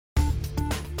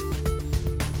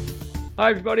Hi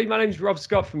everybody, my name is Rob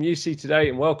Scott from UC Today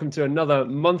and welcome to another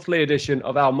monthly edition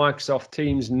of our Microsoft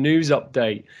Teams news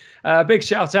update. Big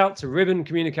shout out to Ribbon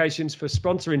Communications for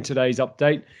sponsoring today's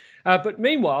update. But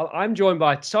meanwhile, I'm joined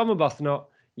by Tom Arbuthnot,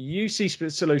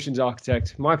 UC Solutions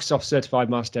Architect, Microsoft Certified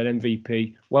Master and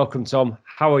MVP. Welcome, Tom.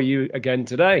 How are you again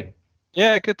today?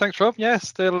 Yeah, good. Thanks, Rob. Yeah,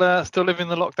 still living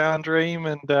the lockdown dream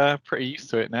and pretty used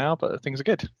to it now, but things are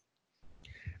good.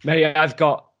 Mate, I've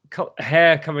got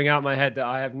hair coming out my head that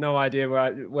I have no idea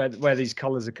where these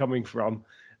colours are coming from.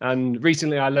 And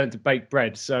recently I learned to bake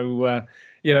bread. So,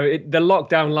 the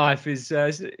lockdown life is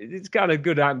it's kind of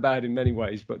good and bad in many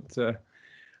ways. But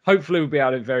hopefully we'll be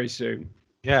out of it very soon.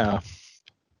 Yeah.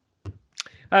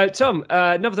 Tom,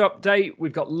 another update.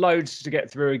 We've got loads to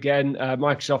get through again.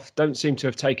 Microsoft don't seem to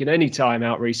have taken any time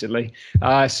out recently.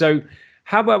 So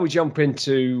how about we jump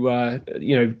into,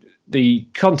 the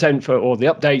content or the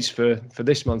updates for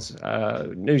this month's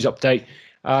news update.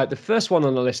 The first one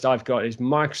on the list I've got is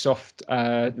Microsoft,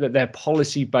 that their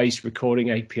policy-based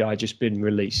recording API just been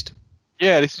released.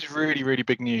 Yeah, this is really, really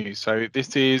big news. So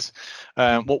this is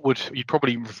what you'd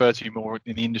probably refer to more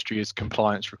in the industry as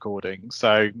compliance recording.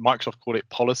 So Microsoft called it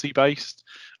policy-based,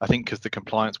 I think because the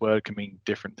compliance word can mean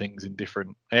different things in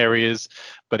different areas,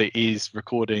 but it is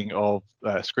recording of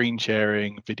screen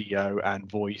sharing, video and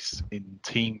voice in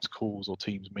Teams calls or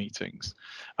Teams meetings.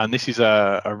 And this is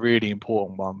a really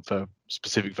important one for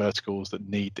specific verticals that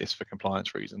need this for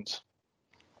compliance reasons.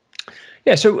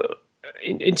 Yeah, so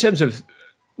in terms of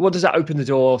what does that open the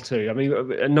door to? I mean,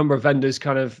 a number of vendors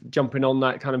kind of jumping on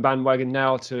that kind of bandwagon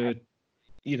now to,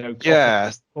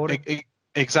 Yeah,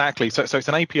 exactly. So it's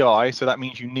an API. So that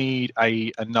means you need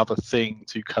another thing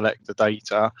to collect the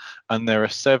data. And there are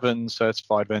 7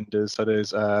 certified vendors. So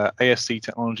there's ASC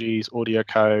Technologies, Audio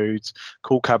Codes,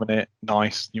 Cool Cabinet,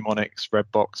 NICE, Mnemonics,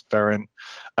 Redbox, Verint.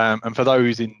 And for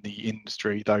those in the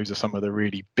industry, those are some of the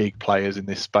really big players in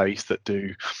this space that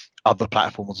do other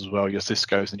platforms as well, your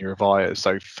Cisco's and your Avayas.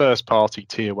 So first-party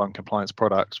tier 1 compliance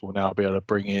products will now be able to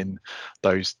bring in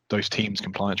those Teams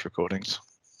compliance recordings.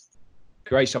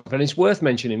 Great stuff. And it's worth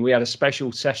mentioning, we had a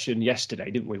special session yesterday,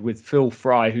 didn't we, with Phil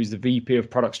Fry, who's the VP of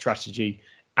Product Strategy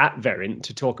at Verint,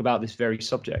 to talk about this very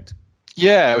subject.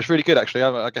 Yeah, it was really good, actually.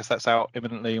 I guess that's out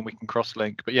imminently and we can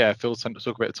cross-link. But yeah, Phil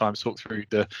took a bit of time to talk through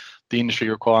the industry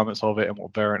requirements of it and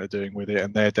what Verint are doing with it.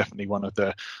 And they're definitely one of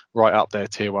the right up there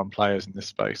tier 1 players in this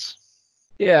space.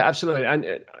 Yeah, absolutely.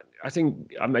 And I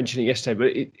think I mentioned it yesterday,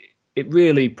 but it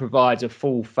really provides a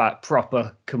full, fat,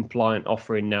 proper compliant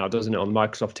offering now, doesn't it, on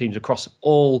Microsoft Teams across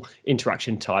all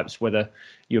interaction types, whether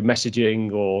you're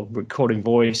messaging or recording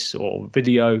voice or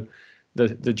video,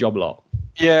 the job lot.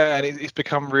 Yeah, and it's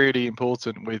become really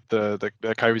important with the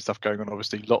COVID stuff going on.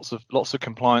 Obviously, lots of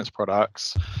compliance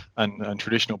products and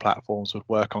traditional platforms would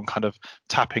work on kind of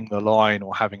tapping the line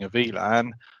or having a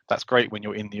VLAN. That's great when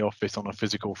you're in the office on a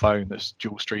physical phone that's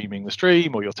dual streaming the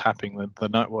stream, or you're tapping the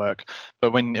network.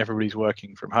 But when everybody's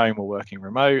working from home or working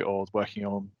remote or working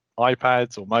on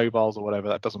iPads or mobiles or whatever,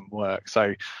 that doesn't work.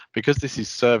 So because this is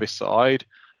service side,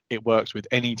 it works with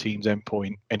any Teams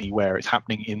endpoint anywhere. It's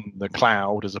happening in the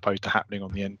cloud as opposed to happening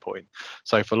on the endpoint.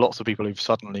 So for lots of people who've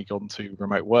suddenly gone to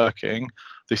remote working,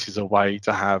 this is a way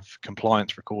to have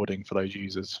compliance recording for those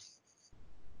users.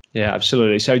 Yeah,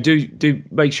 absolutely. So do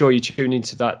make sure you tune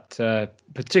into that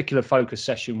particular focus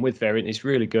session with Verint. It's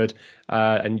really good,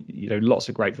 and lots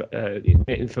of great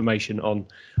information on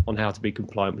how to be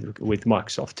compliant with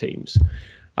Microsoft Teams.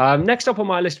 Next up on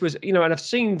my list was, and I've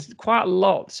seen quite a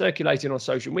lot circulating on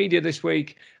social media this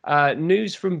week,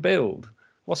 news from Build.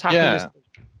 What's happening this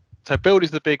week? So Build is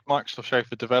the big Microsoft show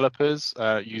for developers,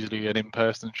 usually an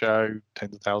in-person show,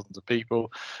 tens of thousands of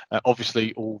people,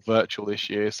 obviously all virtual this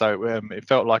year. So it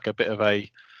felt like a bit of a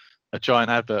giant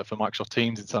advert for Microsoft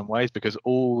Teams in some ways, because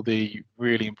all the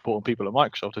really important people at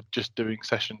Microsoft are just doing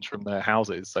sessions from their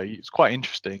houses. So it's quite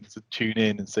interesting to tune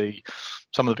in and see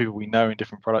some of the people we know in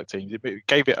different product teams. It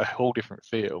gave it a whole different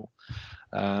feel.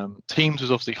 Teams was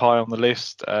obviously high on the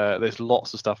list. There's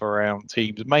lots of stuff around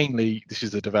Teams. Mainly, this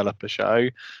is a developer show,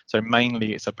 so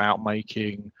mainly it's about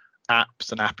making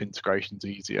apps and app integrations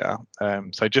easier.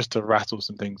 So just to rattle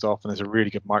some things off, and there's a really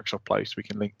good Microsoft post we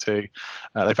can link to.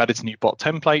 They've added some new bot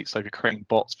templates, so if you're creating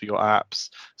bots for your apps,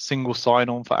 single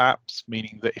sign-on for apps,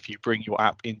 meaning that if you bring your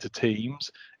app into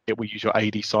Teams, it will use your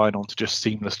AD sign-on to just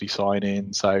seamlessly sign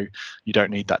in, so you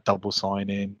don't need that double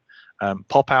sign-in.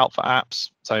 Pop out for apps.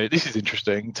 So this is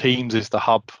interesting. Teams is the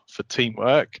hub for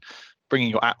teamwork, bringing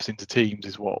your apps into Teams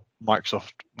is what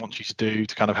Microsoft wants you to do,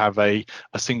 to kind of have a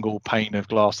single pane of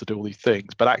glass to do all these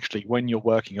things. But actually, when you're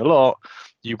working a lot,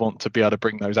 you want to be able to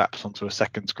bring those apps onto a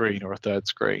second screen or a third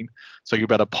screen. So you'll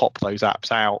be able to pop those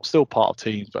apps out, still part of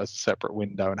Teams, but as a separate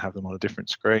window, and have them on a different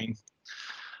screen.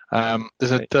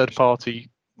 There's a third party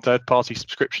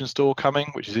subscription store coming,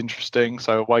 which is interesting.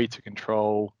 So a way to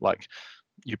control, like,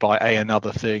 you buy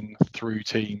another thing through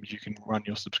Teams, you can run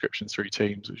your subscription through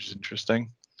Teams, which is interesting.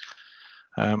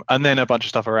 And then a bunch of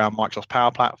stuff around Microsoft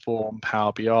Power Platform,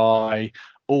 Power BI,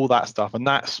 all that stuff. And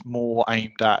that's more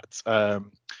aimed at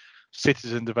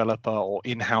citizen developer or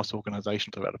in-house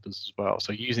organizational developers as well.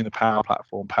 So using the Power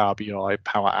Platform, Power BI,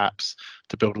 Power Apps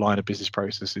to build line of business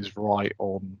processes right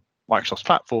on Microsoft's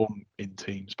platform in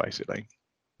Teams, basically.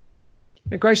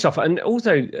 Great stuff. And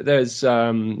also there's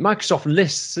Microsoft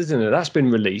Lists, isn't it? That's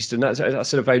been released, and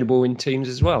that's available in Teams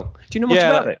as well. Do you know much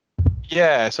about it?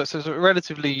 Yeah, so it's a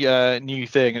relatively new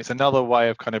thing, and it's another way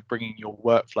of kind of bringing your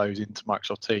workflows into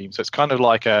Microsoft Teams. So it's kind of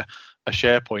like a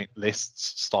SharePoint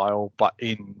lists style, but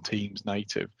in Teams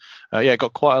native. It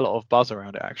got quite a lot of buzz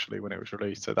around it actually when it was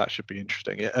released, so that should be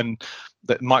interesting. And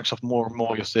that Microsoft, more and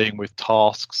more you're seeing with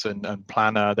tasks and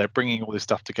Planner, they're bringing all this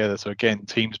stuff together. So again,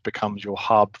 Teams becomes your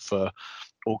hub for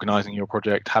organizing your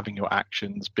project, having your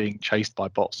actions, being chased by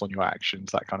bots on your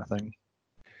actions, that kind of thing.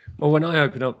 Well, when I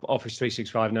open up Office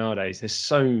 365 nowadays, there's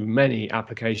so many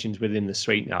applications within the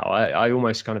suite now. I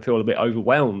almost kind of feel a bit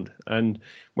overwhelmed. And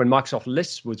when Microsoft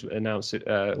Lists was announced,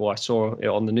 I saw it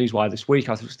on the newswire this week,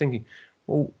 I was thinking,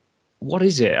 well, what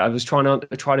is it? I was trying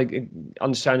to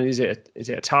understand, is it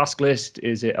a task list?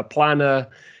 Is it a planner?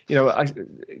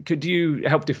 Could you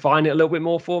help define it a little bit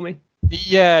more for me?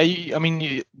 Yeah,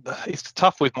 it's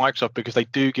tough with Microsoft because they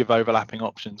do give overlapping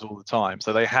options all the time.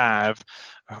 So they have,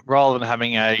 rather than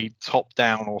having a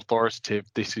top-down authoritative,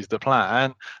 this is the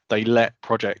plan, they let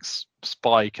projects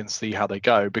spike and see how they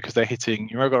go, because they're hitting,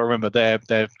 you've got to remember, their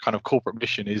kind of corporate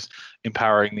mission is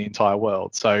empowering the entire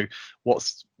world. So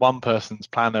what's one person's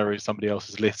planner is somebody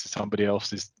else's list, is somebody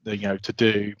else's to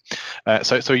do.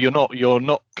 So you're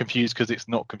not confused because it's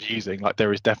not confusing. Like,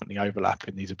 there is definitely overlap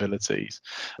in these abilities.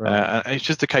 Right. And it's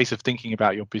just a case of thinking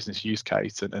about your business use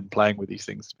case and playing with these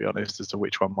things, to be honest, as to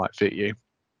which one might fit you.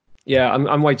 Yeah,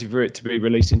 I'm waiting for it to be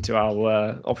released into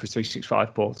our Office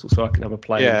 365 portal so I can have a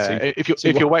play. Yeah, if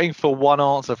you're waiting for one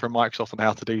answer from Microsoft on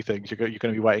how to do things, you're going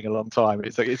to be waiting a long time.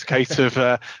 It's a case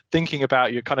of thinking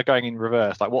about, you're kind of going in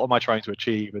reverse, like, what am I trying to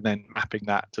achieve, and then mapping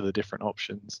that to the different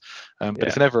options. But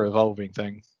it's an ever evolving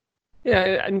thing.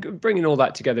 Yeah, and bringing all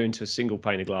that together into a single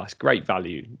pane of glass, great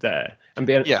value there. And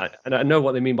and I know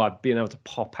what they mean by being able to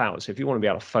pop out. So if you want to be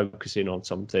able to focus in on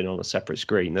something on a separate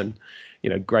screen, then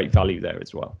great value there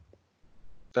as well.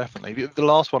 Definitely. The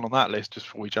last one on that list, just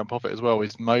before we jump off it as well,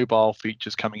 is mobile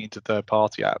features coming into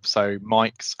third-party apps. So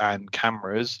mics and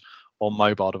cameras on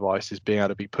mobile devices being able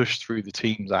to be pushed through the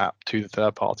Teams app to the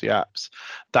third-party apps.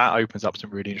 That opens up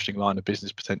some really interesting line of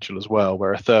business potential as well,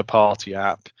 where a third-party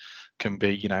app can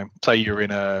be, say you're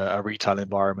in a retail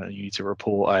environment and you need to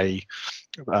report a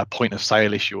point of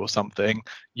sale issue or something.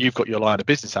 You've got your line of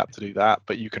business app to do that,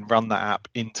 but you can run that app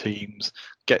in Teams,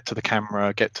 get to the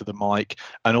camera, get to the mic,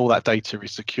 and all that data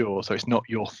is secure. So it's not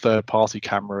your third-party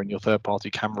camera and your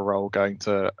third-party camera roll going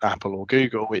to Apple or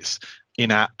Google. It's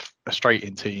in-app, straight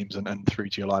in Teams, and through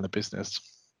to your line of business.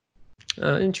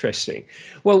 Interesting.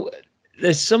 Well,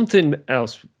 there's something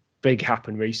else big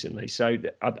happened recently. So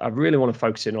I really want to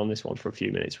focus in on this one for a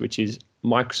few minutes, which is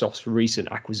Microsoft's recent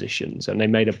acquisitions. And they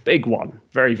made a big one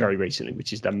very, very recently,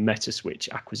 which is the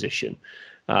Metaswitch acquisition,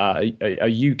 a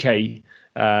UK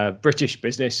British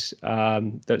business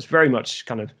that's very much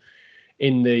kind of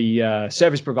in the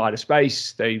service provider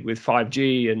space. They with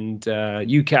 5G and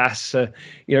UCaaS.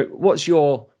 What's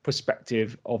your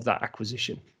perspective of that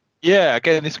acquisition? Yeah,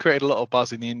 again, this created a lot of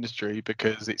buzz in the industry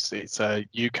because it's a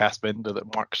UCaaS vendor that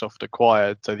Microsoft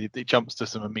acquired, so it jumps to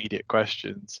some immediate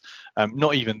questions.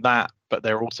 Not even that, but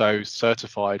they're also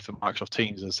certified for Microsoft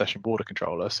Teams as a session border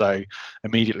controller. So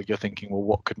immediately you're thinking, well,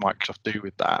 what could Microsoft do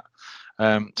with that?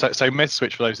 So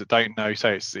Metaswitch, for those that don't know, so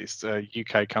it's a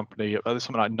UK company. There's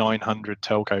something like 900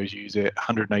 telcos use it,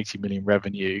 180 million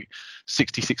revenue,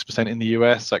 66% in the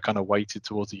US, so kind of weighted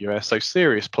towards the US. So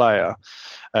serious player.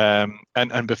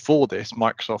 And before this,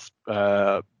 Microsoft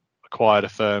acquired a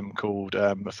firm called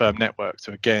Affirm Network.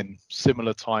 So again,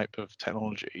 similar type of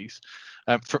technologies.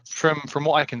 From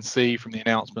what I can see from the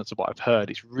announcements of what I've heard,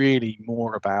 it's really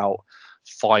more about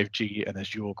 5G and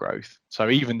Azure growth. So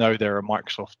even though they're a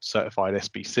Microsoft certified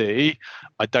SBC,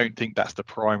 I don't think that's the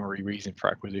primary reason for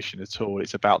acquisition at all.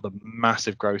 It's about the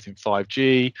massive growth in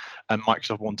 5G and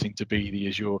Microsoft wanting to be the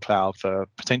Azure cloud for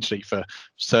potentially for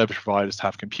service providers to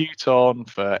have compute on,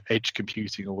 for edge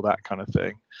computing, all that kind of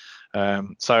thing.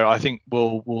 So I think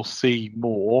we'll see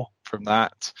more from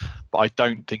that, but I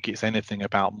don't think it's anything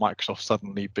about Microsoft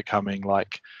suddenly becoming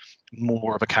like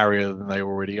more of a carrier than they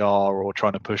already are or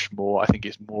trying to push more. I think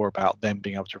it's more about them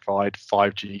being able to provide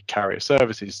 5G carrier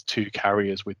services to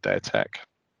carriers with their tech.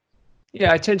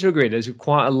 Yeah, I tend to agree. There's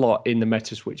quite a lot in the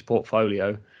Metaswitch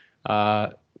portfolio,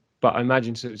 but I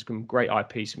imagine there's some great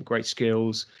IP, some great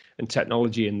skills and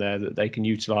technology in there that they can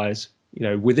utilize,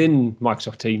 within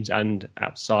Microsoft Teams and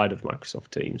outside of Microsoft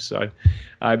Teams. So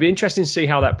it'd be interesting to see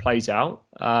how that plays out.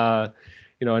 I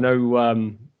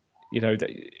know,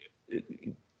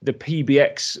 the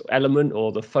PBX element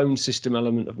or the phone system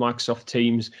element of Microsoft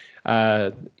Teams,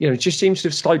 it just seems to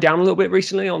have slowed down a little bit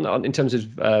recently on in terms of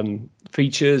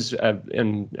features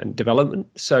and development.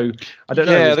 So I don't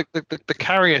know. Yeah, the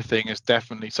carrier thing is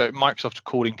definitely so. Microsoft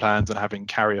calling plans and having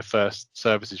carrier first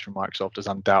services from Microsoft has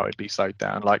undoubtedly slowed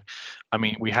down.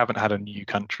 We haven't had a new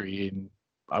country in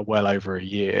well over a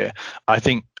year. I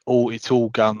think it's all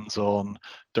guns on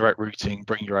direct routing,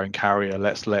 bring your own carrier.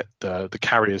 Let's let the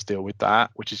carriers deal with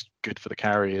that, which is good for the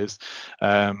carriers.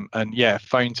 And yeah,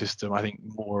 phone system, I think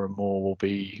more and more will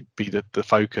be the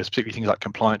focus, particularly things like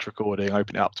compliance recording,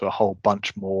 open it up to a whole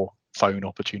bunch more phone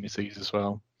opportunities as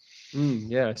well.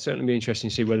 Yeah, it'd certainly be interesting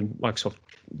to see whether Microsoft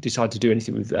decide to do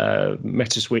anything with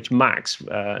Metaswitch Max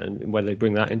and whether they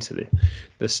bring that into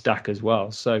the stack as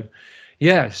well. So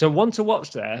yeah, so one to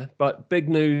watch there, but big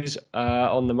news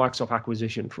on the Microsoft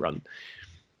acquisition front.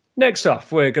 Next up,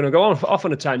 we're going to go off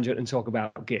on a tangent and talk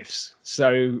about GIFs.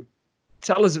 So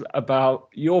tell us about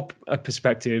your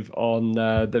perspective on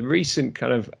the recent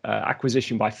kind of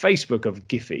acquisition by Facebook of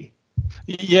Giphy.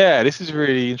 Yeah, this is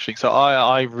really interesting. So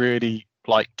I really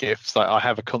like GIFs. I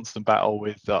have a constant battle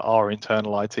with our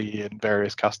internal IT and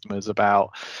various customers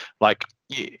about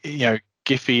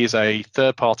Giphy is a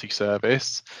third-party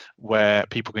service where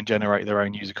people can generate their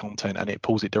own user content and it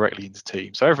pulls it directly into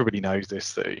Teams. So everybody knows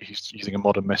this, that he's using a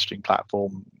modern messaging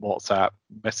platform, WhatsApp,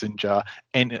 Messenger,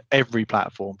 and every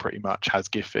platform pretty much has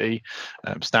Giphy.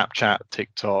 Snapchat,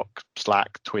 TikTok,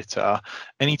 Slack, Twitter.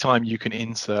 Anytime you can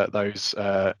insert those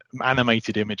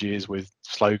animated images with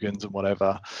slogans and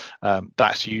whatever,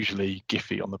 that's usually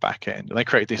Giphy on the back end. And they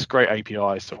created this great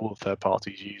API so all the third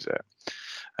parties use it.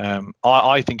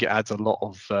 I think it adds a lot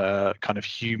of kind of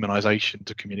humanization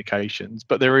to communications,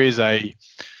 but there is an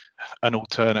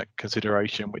alternate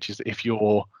consideration, which is if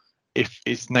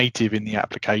it's native in the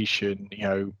application,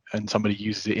 and somebody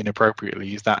uses it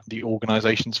inappropriately, is that the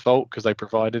organization's fault because they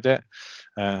provided it?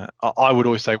 I would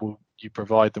always say, well, you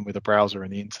provide them with a browser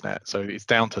and the internet, so it's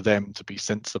down to them to be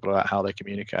sensible about how they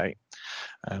communicate.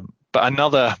 But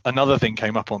another thing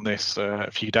came up on this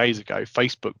a few days ago.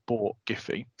 Facebook bought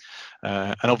Giphy,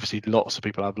 and obviously lots of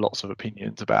people have lots of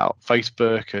opinions about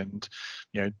Facebook and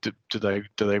do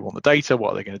they want the data?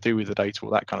 What are they going to do with the data?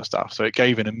 All that kind of stuff. So it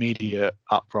gave an immediate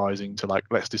uprising to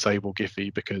let's disable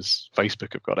Giphy because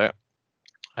Facebook have got it.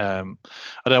 I don't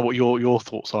know what your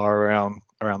thoughts are around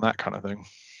that kind of thing.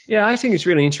 Yeah, I think it's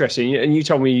really interesting. And you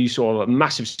told me you saw a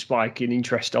massive spike in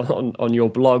interest on your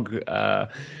blog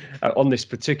on this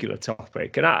particular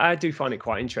topic. And I do find it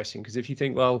quite interesting because if you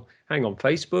think, well, hang on,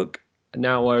 Facebook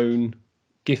now own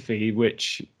Giphy,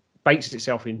 which bakes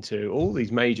itself into all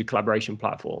these major collaboration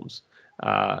platforms.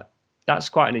 That's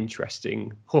quite an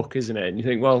interesting hook, isn't it? And you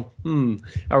think, well,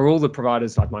 are all the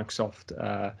providers like Microsoft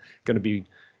going to be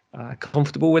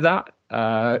comfortable with that?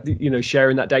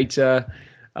 Sharing that data?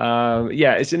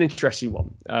 Yeah, it's an interesting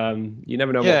one. You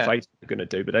never know what Facebook are going to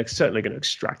do, but they're certainly going to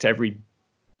extract every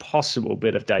possible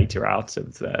bit of data out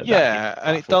of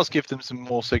and it does give them some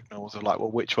more signals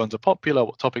of which ones are popular,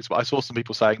 what topics. But I saw some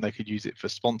people saying they could use it for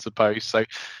sponsored posts. So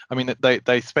I mean,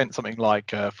 they spent something like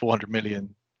 $400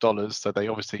 million, so they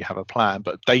obviously have a plan,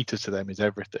 but data to them is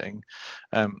everything.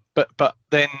 But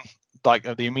then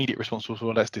the immediate response was,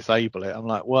 well, let's disable it. I'm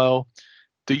like, well,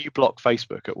 do you block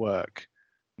Facebook at work?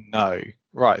 No.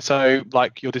 Right. So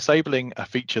you're disabling a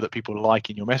feature that people like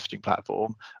in your messaging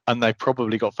platform, and they've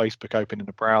probably got Facebook open in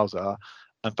a browser,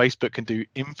 and Facebook can do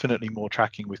infinitely more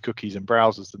tracking with cookies and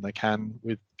browsers than they can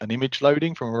with an image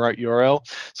loading from a rote URL.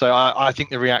 So I think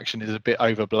the reaction is a bit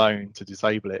overblown to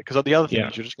disable it, because the other thing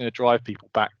is you're just going to drive people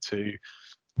back to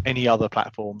any other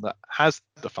platform that has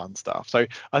the fun stuff. So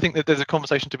I think that there's a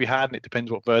conversation to be had, and it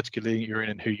depends what vertically you're in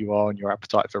and who you are and your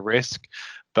appetite for risk.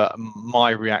 But my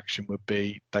reaction would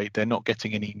be they're not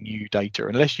getting any new data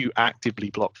unless you actively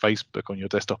block Facebook on your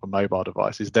desktop and mobile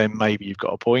devices. Then maybe you've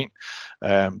got a point.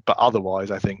 But otherwise,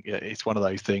 I think it's one of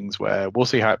those things where we'll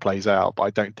see how it plays out. But I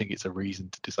don't think it's a reason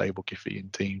to disable Giphy in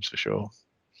Teams for sure.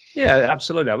 Yeah,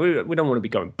 absolutely. We don't want to be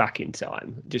going back in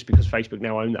time just because Facebook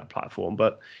now own that platform.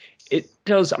 But it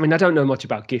does. I mean, I don't know much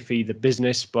about Giphy, the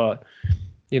business, but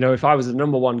if I was the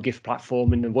number one GIF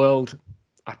platform in the world,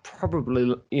 I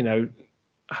probably,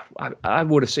 I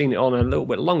would have seen it on a little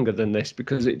bit longer than this,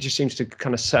 because it just seems to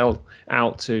kind of sell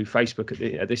out to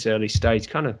Facebook at this early stage,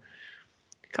 kind of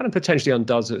potentially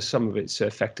undoes some of its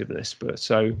effectiveness. But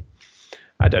so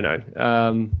I don't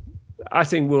know. I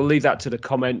think we'll leave that to the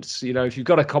comments. If you've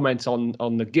got a comment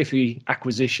on the Giphy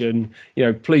acquisition,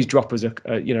 please drop us a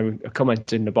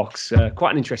comment in the box.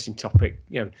 Quite an interesting topic.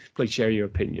 Please share your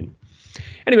opinion.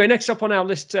 Anyway, next up on our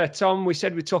list, Tom, we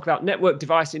said we'd talk about network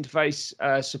device interface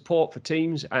support for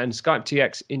Teams and Skype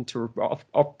TX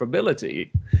interoperability.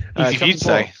 Easy to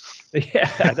say.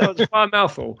 Yeah, that was quite a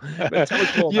mouthful. But tell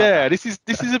us more yeah, this is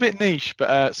a bit niche,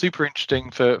 but super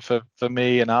interesting for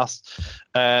me and us.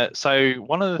 So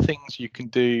one of the things you can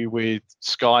do with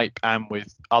Skype and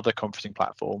with other conferencing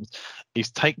platforms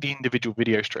is take the individual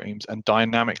video streams and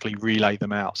dynamically relay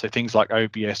them out. So things like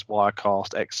OBS, Wirecast,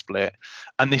 XSplit,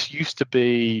 and this used to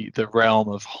be the realm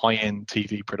of high-end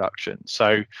TV production.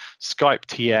 So Skype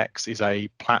TX is a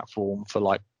platform for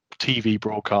like TV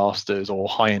broadcasters or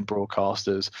high-end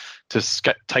broadcasters to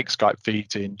take Skype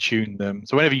feeds in, tune them.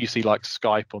 So whenever you see like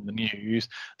Skype on the news,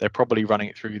 they're probably running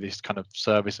it through this kind of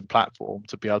service and platform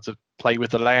to be able to play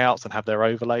with the layouts and have their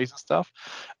overlays and stuff.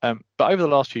 But over the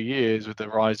last few years, with the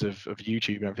rise of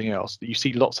YouTube and everything else, you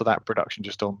see lots of that production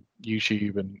just on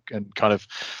YouTube and kind of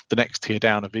the next tier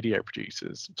down of video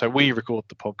producers. So we record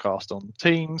the podcast on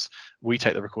Teams, we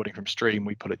take the recording from Stream,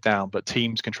 we put it down, but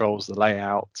Teams controls the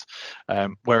layout.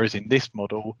 Whereas in this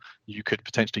model, you could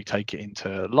potentially take it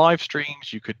into live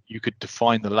streams. You could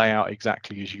define the layout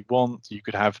exactly as you want. You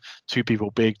could have 2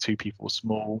 people big, 2 people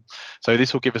small. So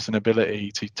this will give us an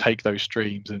ability to take those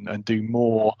streams and do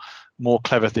more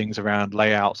clever things around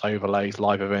layouts, overlays,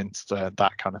 live events,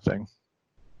 that kind of thing.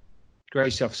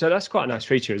 Great stuff. So that's quite a nice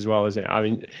feature as well, isn't it? I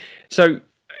mean, so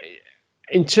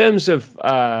in terms of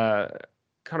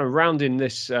kind of rounding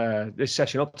this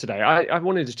session up today, I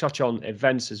wanted to touch on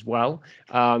events as well,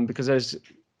 because there's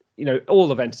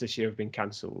all events this year have been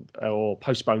cancelled or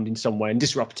postponed in some way and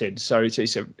disrupted. So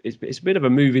it's a bit of a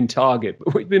moving target,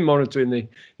 but we've been monitoring the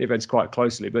events quite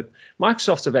closely. But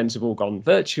Microsoft's events have all gone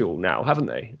virtual now, haven't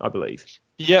they? I believe.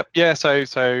 Yep. Yeah. So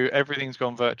everything's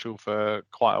gone virtual for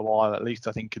quite a while, at least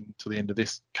I think until the end of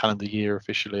this calendar year.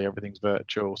 Officially, everything's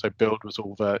virtual. So Build was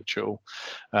all virtual,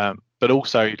 but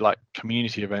also like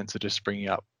community events are just springing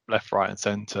up left, right, and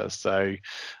centre. So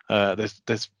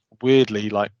there's weirdly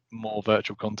like more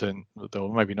virtual content,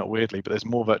 or maybe not weirdly, but there's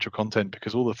more virtual content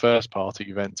because all the first party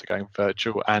events are going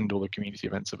virtual and all the community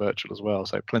events are virtual as well.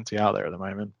 So plenty out there at the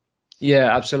moment.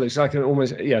 Yeah, absolutely. It's like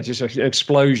just an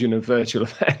explosion of virtual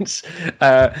events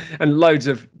and loads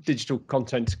of digital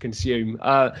content to consume.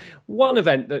 One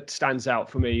event that stands out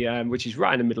for me, which is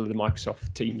right in the middle of the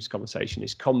Microsoft Teams conversation,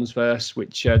 is Commsverse,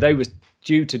 which they were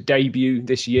due to debut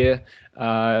this year.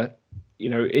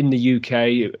 In the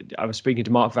UK, I was speaking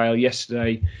to Mark Vaile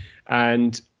yesterday,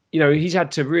 and he's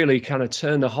had to really kind of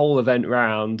turn the whole event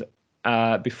around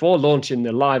before launching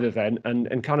the live event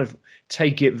and kind of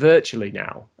take it virtually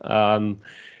now.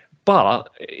 But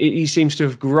he seems to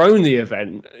have grown the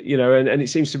event, and it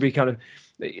seems to be kind of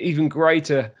even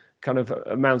greater kind of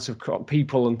amounts of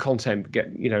people and content get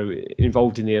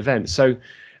involved in the event. So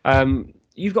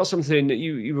you've got something that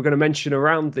you were going to mention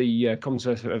around the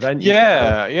Commsverse event.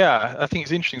 Yeah. I think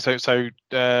it's interesting. So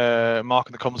Mark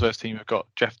and the Commsverse team have got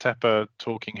Jeff Tepper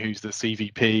talking, who's the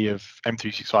CVP of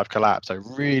M365 Collab, so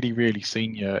really, really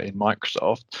senior in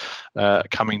Microsoft,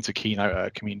 coming to keynote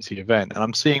a community event. And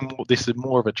I'm seeing this is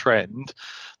more of a trend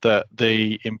that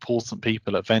the important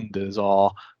people at vendors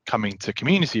are coming to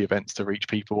community events to reach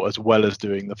people as well as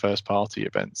doing the first party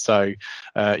events. So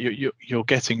you're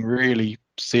getting really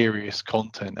serious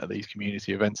content at these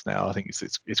community events now. I think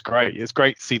it's great. It's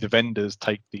great to see the vendors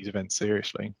take these events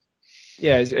seriously.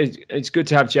 Yeah, it's good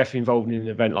to have Jeff involved in an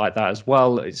event like that as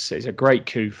well. It's a great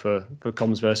coup for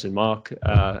Commsverse and Mark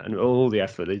and all the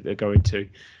effort they're going to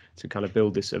kind of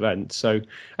build this event. So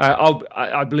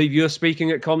I believe you're speaking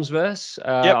at Commsverse.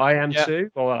 Yep. I am too.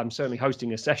 Well, I'm certainly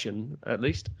hosting a session at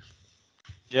least.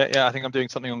 Yeah, I think I'm doing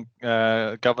something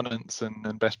on governance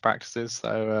and best practices.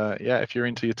 So yeah, if you're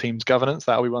into your team's governance,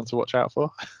 that'll be one to watch out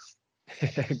for.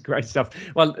 Great stuff.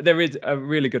 Well, there is a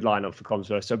really good lineup for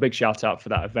Commsverse, so a big shout out for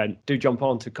that event. Do jump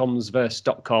on to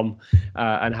commsverse.com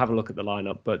and have a look at the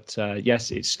lineup. But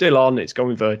yes, it's still on, it's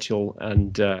going virtual,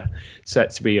 and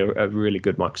set to be a really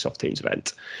good Microsoft Teams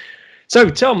event. So,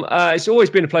 Tom, it's always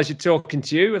been a pleasure talking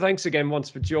to you. Thanks again once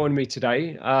for joining me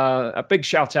today. A big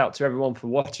shout out to everyone for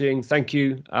watching. Thank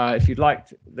you. If you'd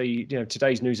liked the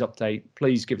today's news update,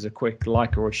 please give us a quick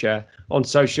like or a share on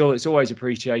social. It's always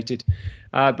appreciated.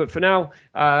 But for now,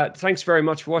 thanks very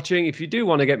much for watching. If you do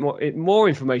want to get more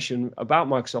information about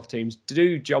Microsoft Teams,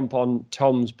 do jump on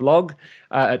Tom's blog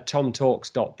at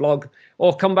tomtalks.blog,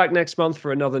 or come back next month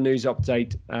for another news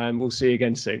update, and we'll see you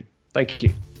again soon. Thank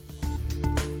you.